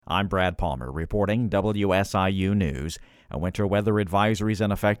I'm Brad Palmer reporting WSIU News. A winter weather advisory is in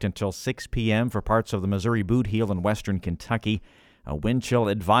effect until 6 p.m. for parts of the Missouri Boot Heel and western Kentucky. A wind chill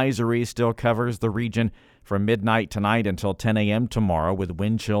advisory still covers the region from midnight tonight until 10 a.m. tomorrow, with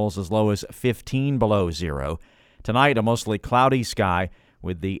wind chills as low as 15 below zero. Tonight, a mostly cloudy sky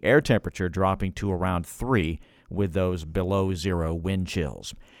with the air temperature dropping to around 3 with those below zero wind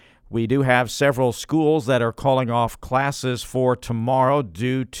chills. We do have several schools that are calling off classes for tomorrow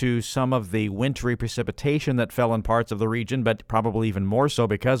due to some of the wintry precipitation that fell in parts of the region, but probably even more so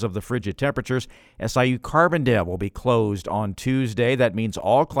because of the frigid temperatures. SIU Carbondale will be closed on Tuesday. That means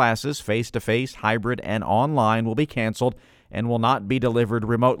all classes, face-to-face, hybrid, and online, will be canceled and will not be delivered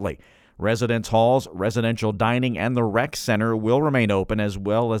remotely. Residence halls, residential dining, and the rec center will remain open, as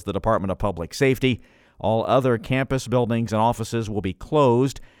well as the Department of Public Safety. All other campus buildings and offices will be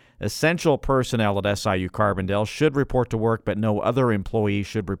closed. Essential personnel at SIU Carbondale should report to work, but no other employees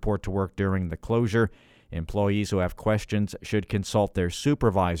should report to work during the closure. Employees who have questions should consult their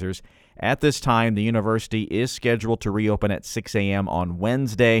supervisors. At this time, the university is scheduled to reopen at 6 a.m. on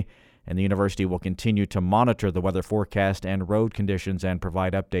Wednesday, and the university will continue to monitor the weather forecast and road conditions and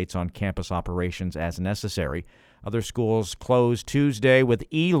provide updates on campus operations as necessary. Other schools close Tuesday with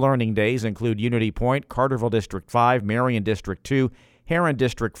e-learning days include Unity Point, Carterville District 5, Marion District 2, Heron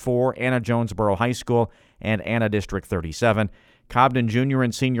District 4, Anna Jonesboro High School, and Anna District 37. Cobden Junior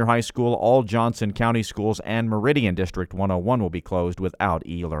and Senior High School, all Johnson County schools, and Meridian District 101 will be closed without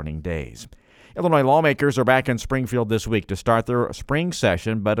e-learning days. Illinois lawmakers are back in Springfield this week to start their spring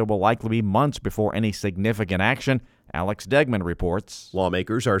session, but it will likely be months before any significant action. Alex Degman reports.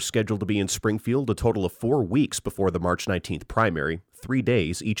 Lawmakers are scheduled to be in Springfield a total of 4 weeks before the March 19th primary, 3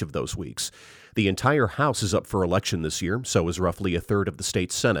 days each of those weeks. The entire House is up for election this year, so is roughly a third of the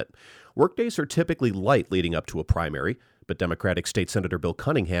state Senate. Workdays are typically light leading up to a primary, but Democratic State Senator Bill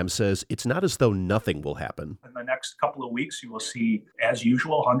Cunningham says it's not as though nothing will happen. In the next couple of weeks, you will see, as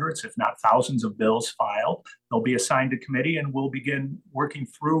usual, hundreds, if not thousands of bills filed. They'll be assigned to committee, and we'll begin working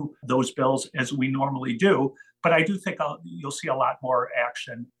through those bills as we normally do. But I do think you'll see a lot more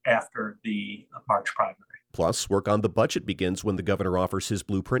action after the March primary. Plus, work on the budget begins when the governor offers his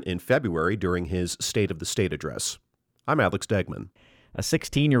blueprint in February during his State of the State address. I'm Alex Degman. A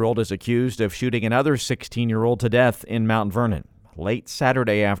 16-year-old is accused of shooting another 16-year-old to death in Mount Vernon. Late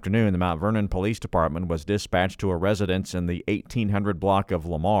Saturday afternoon, the Mount Vernon Police Department was dispatched to a residence in the 1800 block of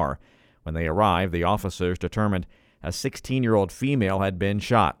Lamar. When they arrived, the officers determined a 16-year-old female had been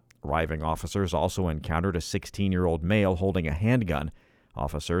shot. Arriving officers also encountered a 16-year-old male holding a handgun.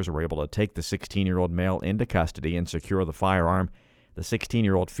 Officers were able to take the 16-year-old male into custody and secure the firearm. The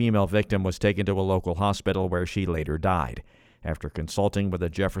 16-year-old female victim was taken to a local hospital where she later died. After consulting with the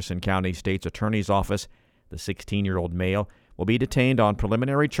Jefferson County State's Attorney's Office, the 16-year-old male will be detained on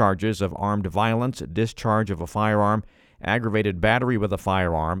preliminary charges of armed violence, discharge of a firearm, aggravated battery with a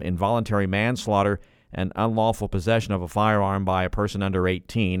firearm, involuntary manslaughter, and unlawful possession of a firearm by a person under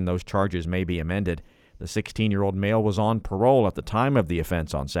 18. Those charges may be amended. The 16-year-old male was on parole at the time of the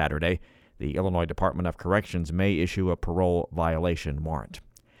offense on Saturday. The Illinois Department of Corrections may issue a parole violation warrant.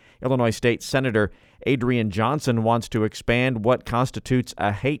 Illinois State Senator Adrienne Johnson wants to expand what constitutes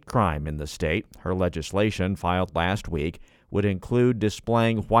a hate crime in the state. Her legislation, filed last week, would include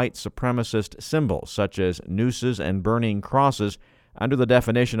displaying white supremacist symbols such as nooses and burning crosses under the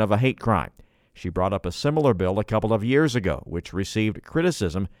definition of a hate crime. She brought up a similar bill a couple of years ago, which received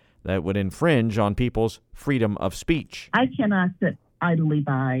criticism that would infringe on people's freedom of speech. I cannot sit idly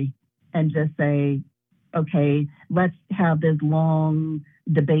by and just say, okay, let's have this long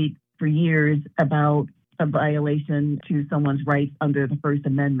debate for years about a violation to someone's rights under the First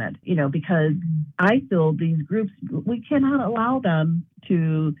Amendment, because I feel these groups, we cannot allow them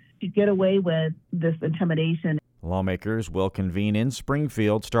to get away with this intimidation. Lawmakers will convene in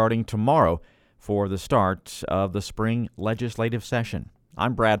Springfield starting tomorrow for the start of the spring legislative session.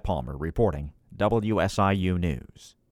 I'm Brad Palmer reporting WSIU News.